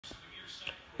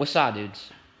What's up,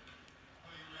 dudes?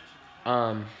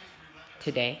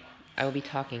 Today I will be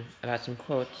talking about some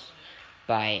quotes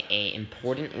by a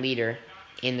important leader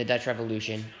in the Dutch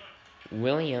Revolution,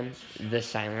 William the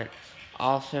Silent,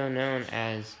 also known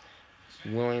as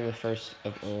William the First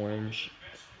of Orange.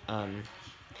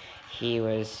 He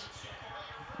was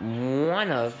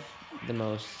one of the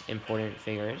most important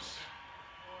figures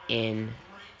in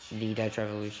the Dutch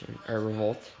Revolution, or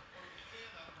Revolt.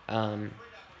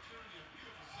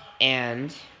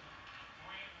 And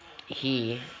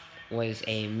he was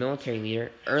a military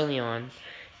leader early on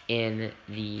in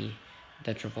the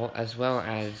Dutch Revolt, as well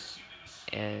as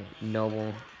a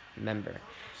noble member.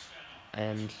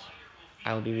 And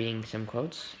I will be reading some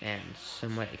quotes and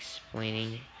somewhat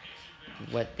explaining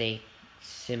what they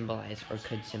symbolize or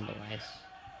could symbolize.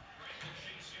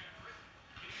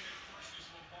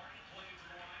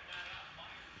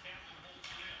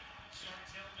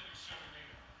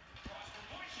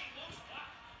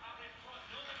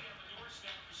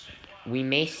 We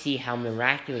may see how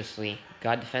miraculously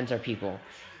God defends our people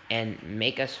and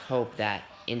make us hope that,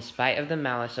 in spite of the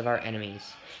malice of our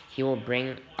enemies, He will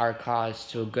bring our cause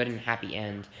to a good and happy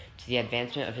end, to the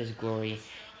advancement of His glory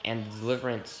and the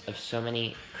deliverance of so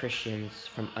many Christians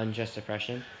from unjust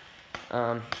oppression.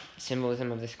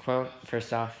 Symbolism of this quote: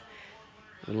 first off,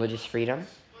 religious freedom.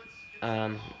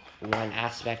 One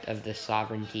aspect of the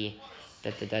sovereignty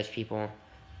that the Dutch people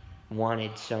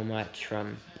wanted so much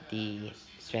from the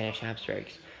Spanish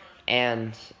Habsburgs.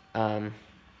 And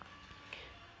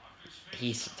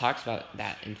he talks about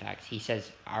that, in fact. He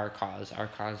says our cause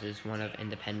is one of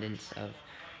independence, of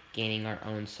gaining our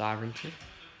own sovereignty.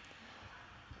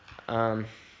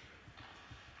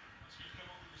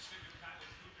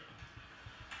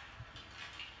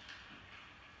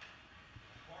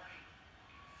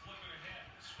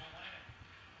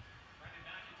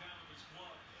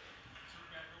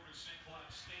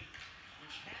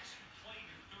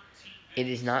 It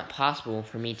is not possible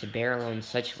for me to bear alone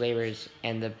such labors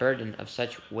and the burden of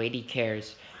such weighty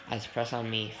cares as press on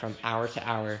me from hour to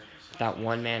hour, without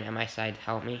one man at my side to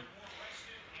help me.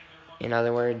 In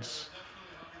other words,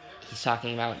 he's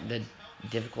talking about the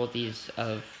difficulties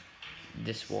of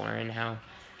this war and how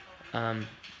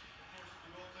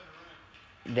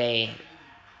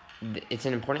it's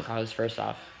an important cause, first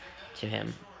off, to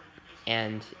him,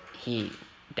 and he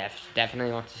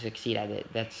definitely wants to succeed at it.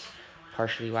 That's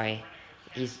partially why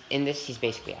he's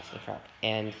basically asking for help,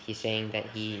 and he's saying that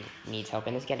he needs help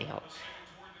and is getting help.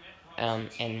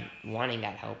 And wanting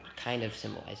that help kind of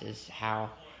symbolizes how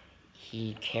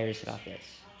he cares about this,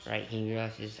 right? He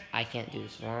realizes, I can't do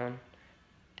this alone,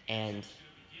 and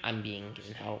I'm being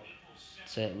given help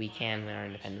so that we can win our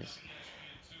independence.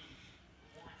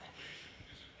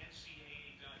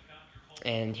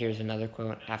 And here's another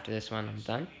quote after this one, I'm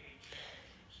done.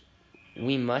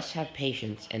 We must have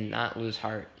patience and not lose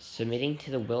heart, submitting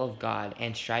to the will of God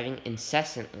and striving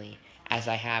incessantly, as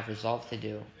I have resolved to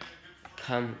do,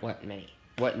 come what may.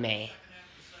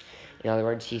 In other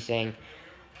words, he's saying,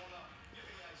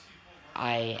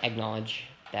 I acknowledge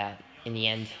that in the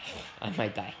end, I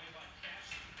might die.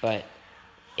 But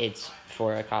it's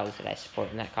for a cause that I support,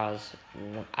 and that cause,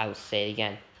 I will say it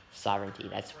again, sovereignty.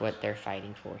 That's what they're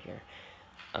fighting for here.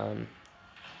 And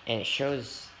it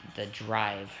shows the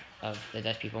drive of the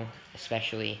Dutch people,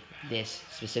 especially this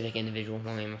specific individual,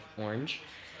 William of Orange.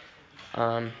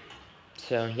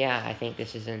 So yeah, I think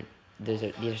these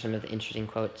are some of the interesting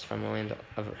quotes from William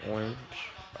of Orange,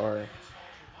 or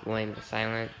William the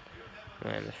Silent,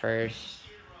 William the First,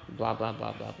 blah blah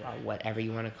blah blah blah, whatever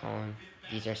you want to call him.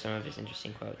 These are some of his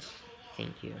interesting quotes.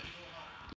 Thank you.